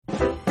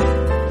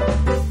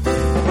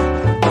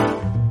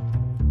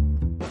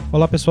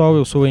Olá pessoal,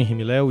 eu sou o Henri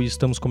Miléo e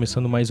estamos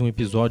começando mais um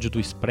episódio do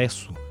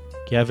Expresso,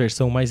 que é a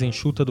versão mais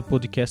enxuta do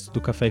podcast do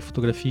Café e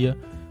Fotografia,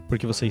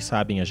 porque vocês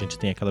sabem, a gente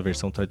tem aquela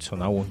versão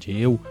tradicional onde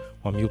eu,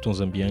 o Hamilton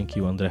Zambianchi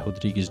e o André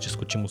Rodrigues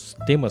discutimos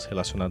temas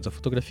relacionados à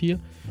fotografia,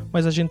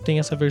 mas a gente tem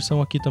essa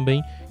versão aqui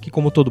também, que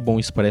como todo bom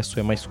Expresso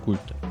é mais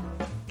curta.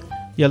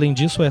 E além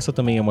disso, essa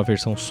também é uma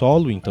versão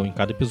solo, então em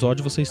cada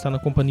episódio você está na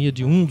companhia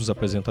de um dos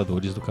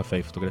apresentadores do Café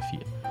e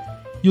Fotografia.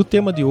 E o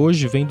tema de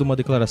hoje vem de uma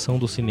declaração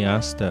do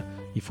cineasta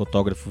e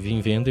fotógrafo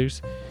Wim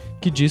Wenders,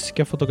 que disse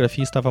que a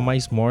fotografia estava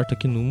mais morta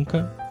que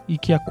nunca e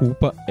que a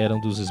culpa era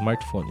dos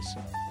smartphones.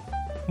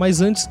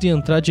 Mas antes de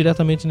entrar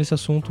diretamente nesse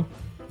assunto,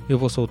 eu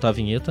vou soltar a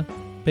vinheta,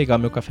 pegar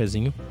meu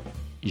cafezinho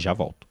e já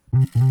volto.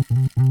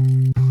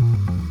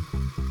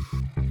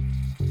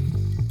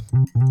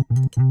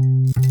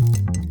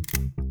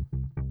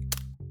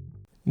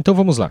 Então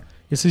vamos lá.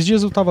 Esses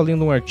dias eu estava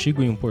lendo um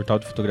artigo em um portal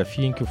de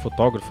fotografia em que o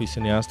fotógrafo e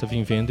cineasta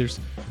Wim Wenders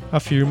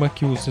afirma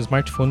que os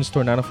smartphones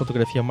tornaram a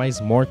fotografia mais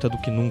morta do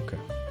que nunca.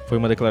 Foi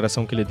uma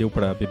declaração que ele deu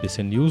para a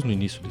BBC News no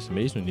início desse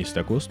mês, no início de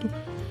agosto,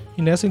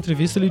 e nessa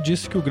entrevista ele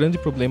disse que o grande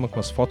problema com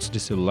as fotos de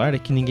celular é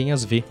que ninguém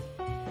as vê.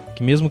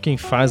 Que mesmo quem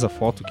faz a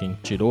foto, quem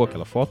tirou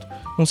aquela foto,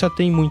 não se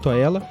atém muito a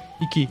ela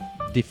e que,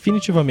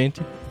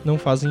 definitivamente, não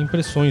fazem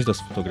impressões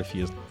das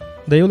fotografias.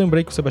 Daí eu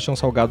lembrei que o Sebastião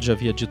Salgado já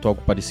havia dito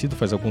algo parecido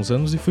faz alguns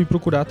anos e fui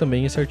procurar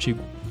também esse artigo,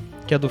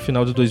 que é do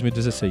final de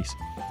 2016,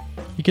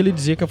 e que ele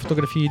dizia que a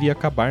fotografia iria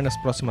acabar nas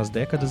próximas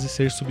décadas e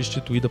ser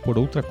substituída por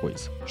outra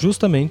coisa,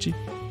 justamente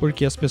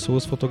porque as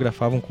pessoas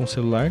fotografavam com o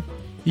celular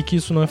e que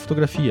isso não é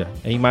fotografia,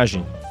 é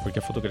imagem, porque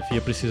a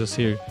fotografia precisa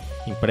ser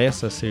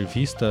impressa, ser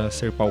vista,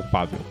 ser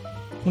palpável.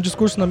 Um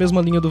discurso na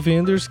mesma linha do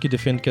Wenders, que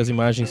defende que as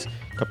imagens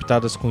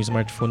captadas com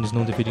smartphones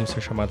não deveriam ser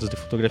chamadas de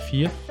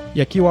fotografia,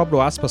 e aqui eu abro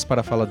aspas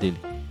para a fala dele.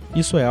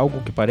 Isso é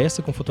algo que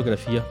parece com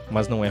fotografia,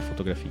 mas não é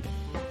fotografia.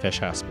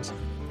 Fecha aspas.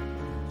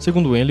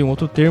 Segundo ele, um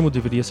outro termo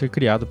deveria ser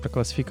criado para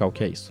classificar o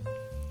que é isso.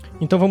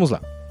 Então vamos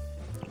lá.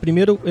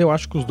 Primeiro, eu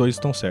acho que os dois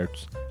estão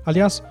certos.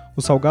 Aliás,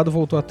 o Salgado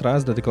voltou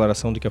atrás da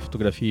declaração de que a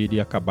fotografia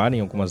iria acabar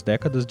em algumas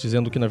décadas,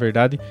 dizendo que, na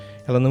verdade,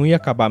 ela não ia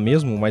acabar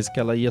mesmo, mas que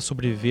ela ia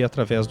sobreviver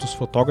através dos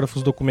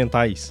fotógrafos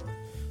documentais.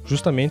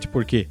 Justamente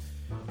porque,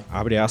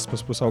 abre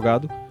aspas para o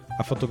Salgado,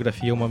 a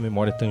fotografia é uma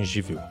memória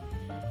tangível.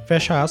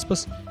 Fecha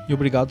aspas, e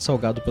obrigado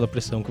Salgado pela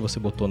pressão que você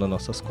botou nas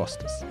nossas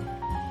costas.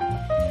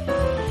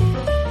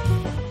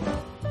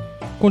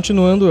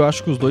 Continuando, eu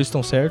acho que os dois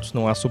estão certos,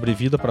 não há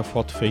sobrevida para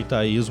foto feita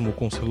a esmo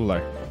com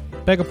celular.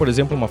 Pega, por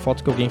exemplo, uma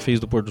foto que alguém fez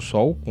do pôr do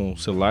sol com o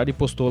celular e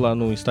postou lá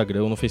no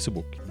Instagram ou no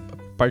Facebook.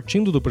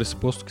 Partindo do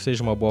pressuposto que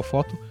seja uma boa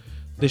foto,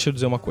 deixa eu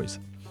dizer uma coisa.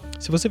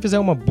 Se você fizer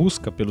uma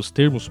busca pelos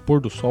termos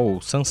pôr do sol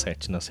ou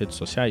sunset nas redes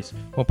sociais,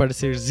 vão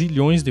aparecer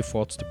zilhões de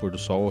fotos de pôr do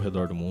sol ao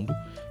redor do mundo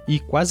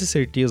e, quase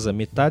certeza,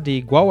 metade é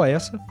igual a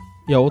essa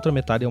e a outra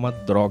metade é uma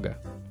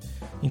droga.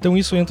 Então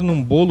isso entra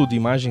num bolo de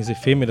imagens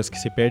efêmeras que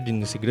se perdem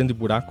nesse grande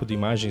buraco de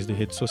imagens de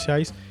redes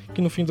sociais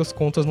que no fim das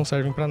contas não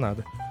servem pra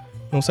nada.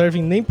 Não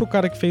servem nem pro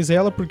cara que fez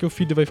ela porque o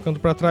feed vai ficando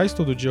pra trás,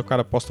 todo dia o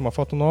cara posta uma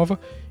foto nova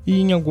e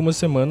em algumas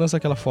semanas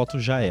aquela foto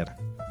já era.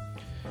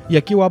 E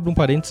aqui eu abro um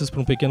parênteses para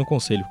um pequeno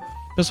conselho.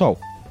 Pessoal,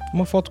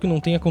 uma foto que não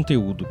tenha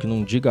conteúdo, que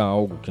não diga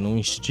algo, que não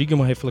instigue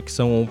uma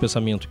reflexão ou um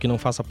pensamento, que não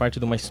faça parte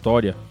de uma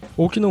história,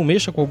 ou que não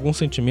mexa com algum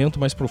sentimento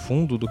mais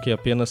profundo do que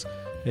apenas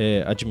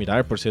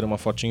admirar por ser uma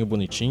fotinho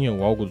bonitinha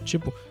ou algo do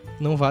tipo,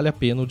 não vale a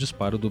pena o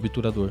disparo do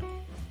obturador.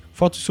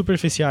 Fotos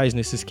superficiais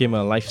nesse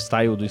esquema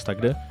lifestyle do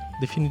Instagram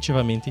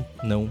definitivamente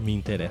não me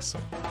interessam.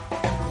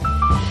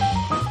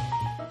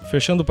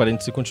 Fechando o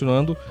parênteses e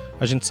continuando,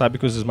 a gente sabe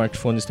que os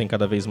smartphones têm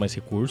cada vez mais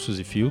recursos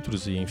e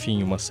filtros e,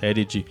 enfim, uma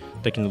série de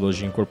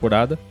tecnologia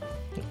incorporada.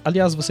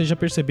 Aliás, vocês já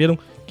perceberam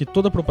que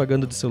toda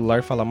propaganda de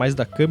celular fala mais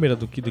da câmera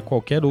do que de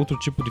qualquer outro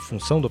tipo de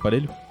função do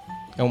aparelho?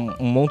 É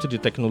um monte de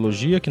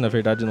tecnologia que, na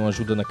verdade, não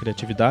ajuda na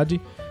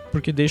criatividade,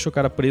 porque deixa o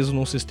cara preso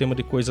num sistema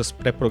de coisas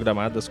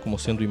pré-programadas como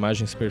sendo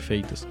imagens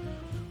perfeitas.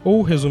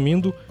 Ou,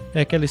 resumindo, é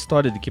aquela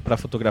história de que para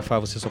fotografar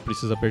você só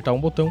precisa apertar um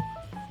botão,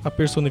 a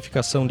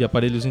personificação de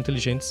aparelhos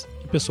inteligentes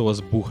e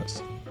pessoas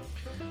burras.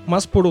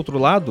 Mas por outro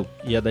lado,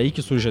 e é daí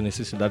que surge a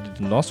necessidade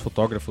de nós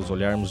fotógrafos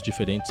olharmos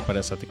diferentes para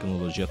essa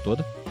tecnologia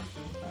toda,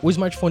 o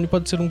smartphone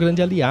pode ser um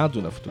grande aliado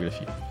na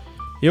fotografia.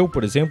 Eu,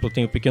 por exemplo,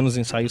 tenho pequenos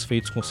ensaios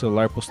feitos com o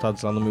celular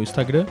postados lá no meu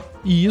Instagram,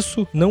 e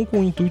isso não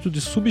com o intuito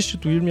de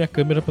substituir minha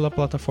câmera pela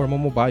plataforma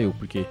mobile,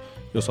 porque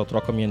eu só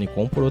troco a minha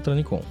Nikon por outra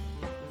Nikon.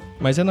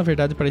 Mas é na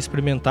verdade para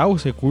experimentar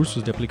os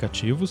recursos de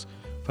aplicativos,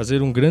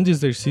 fazer um grande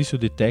exercício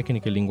de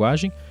técnica e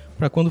linguagem,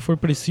 para quando for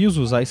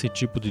preciso usar esse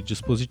tipo de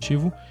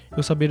dispositivo,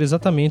 eu saber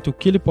exatamente o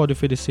que ele pode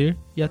oferecer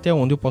e até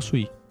onde eu posso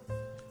ir.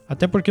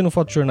 Até porque no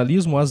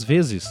fotojornalismo, às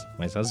vezes,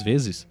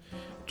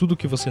 tudo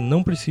que você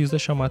não precisa é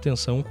chamar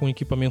atenção com um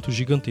equipamento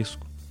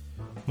gigantesco.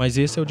 Mas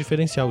esse é o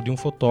diferencial de um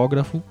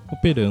fotógrafo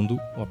operando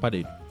o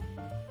aparelho.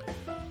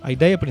 A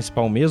ideia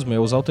principal mesmo é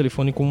usar o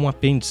telefone como um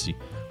apêndice,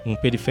 um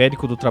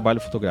periférico do trabalho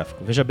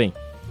fotográfico. Veja bem,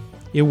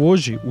 Eu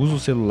hoje uso o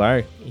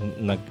celular,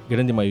 na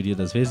grande maioria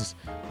das vezes,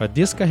 para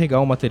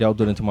descarregar o material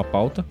durante uma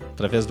pauta,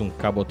 através de um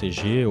cabo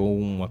OTG ou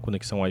uma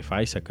conexão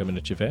Wi-Fi, se a câmera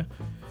tiver,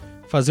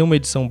 fazer uma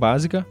edição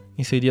básica,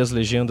 inserir as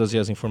legendas e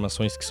as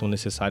informações que são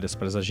necessárias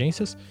para as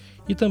agências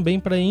e também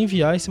para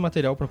enviar esse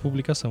material para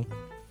publicação.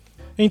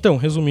 Então,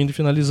 resumindo e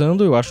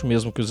finalizando, eu acho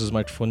mesmo que os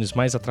smartphones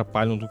mais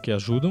atrapalham do que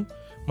ajudam,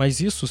 mas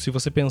isso se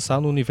você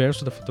pensar no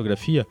universo da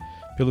fotografia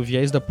pelo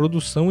viés da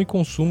produção e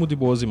consumo de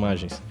boas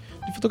imagens.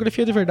 De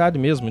fotografia de verdade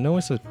mesmo, e não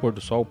esse pôr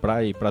do sol,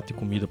 praia e prato e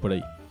comida por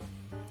aí.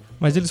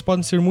 Mas eles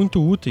podem ser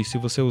muito úteis se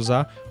você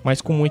usar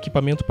mais como um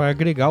equipamento para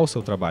agregar ao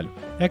seu trabalho.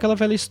 É aquela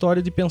velha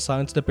história de pensar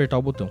antes de apertar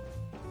o botão.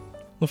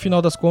 No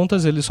final das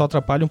contas, eles só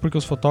atrapalham porque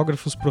os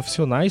fotógrafos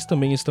profissionais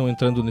também estão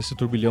entrando nesse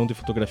turbilhão de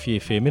fotografia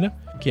efêmera,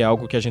 que é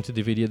algo que a gente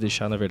deveria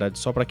deixar, na verdade,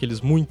 só para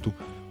aqueles muito,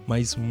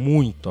 mas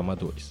muito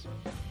amadores.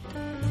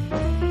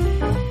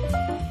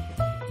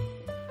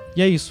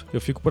 E é isso, eu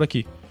fico por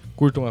aqui.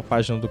 Curtam a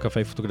página do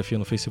Café e Fotografia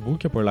no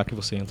Facebook, é por lá que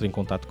você entra em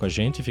contato com a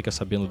gente e fica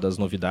sabendo das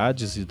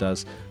novidades e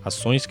das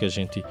ações que a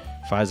gente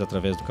faz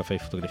através do Café e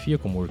Fotografia,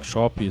 como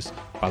workshops,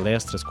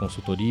 palestras,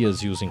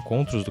 consultorias e os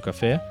encontros do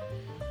café.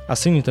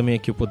 Assine também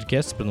aqui o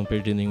podcast para não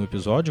perder nenhum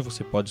episódio,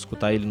 você pode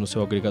escutar ele no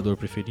seu agregador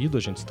preferido,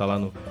 a gente está lá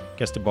no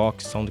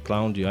Castbox,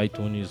 SoundCloud,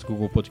 iTunes,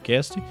 Google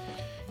Podcast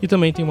e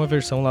também tem uma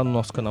versão lá no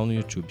nosso canal no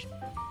YouTube.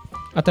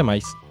 Até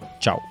mais,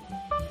 tchau!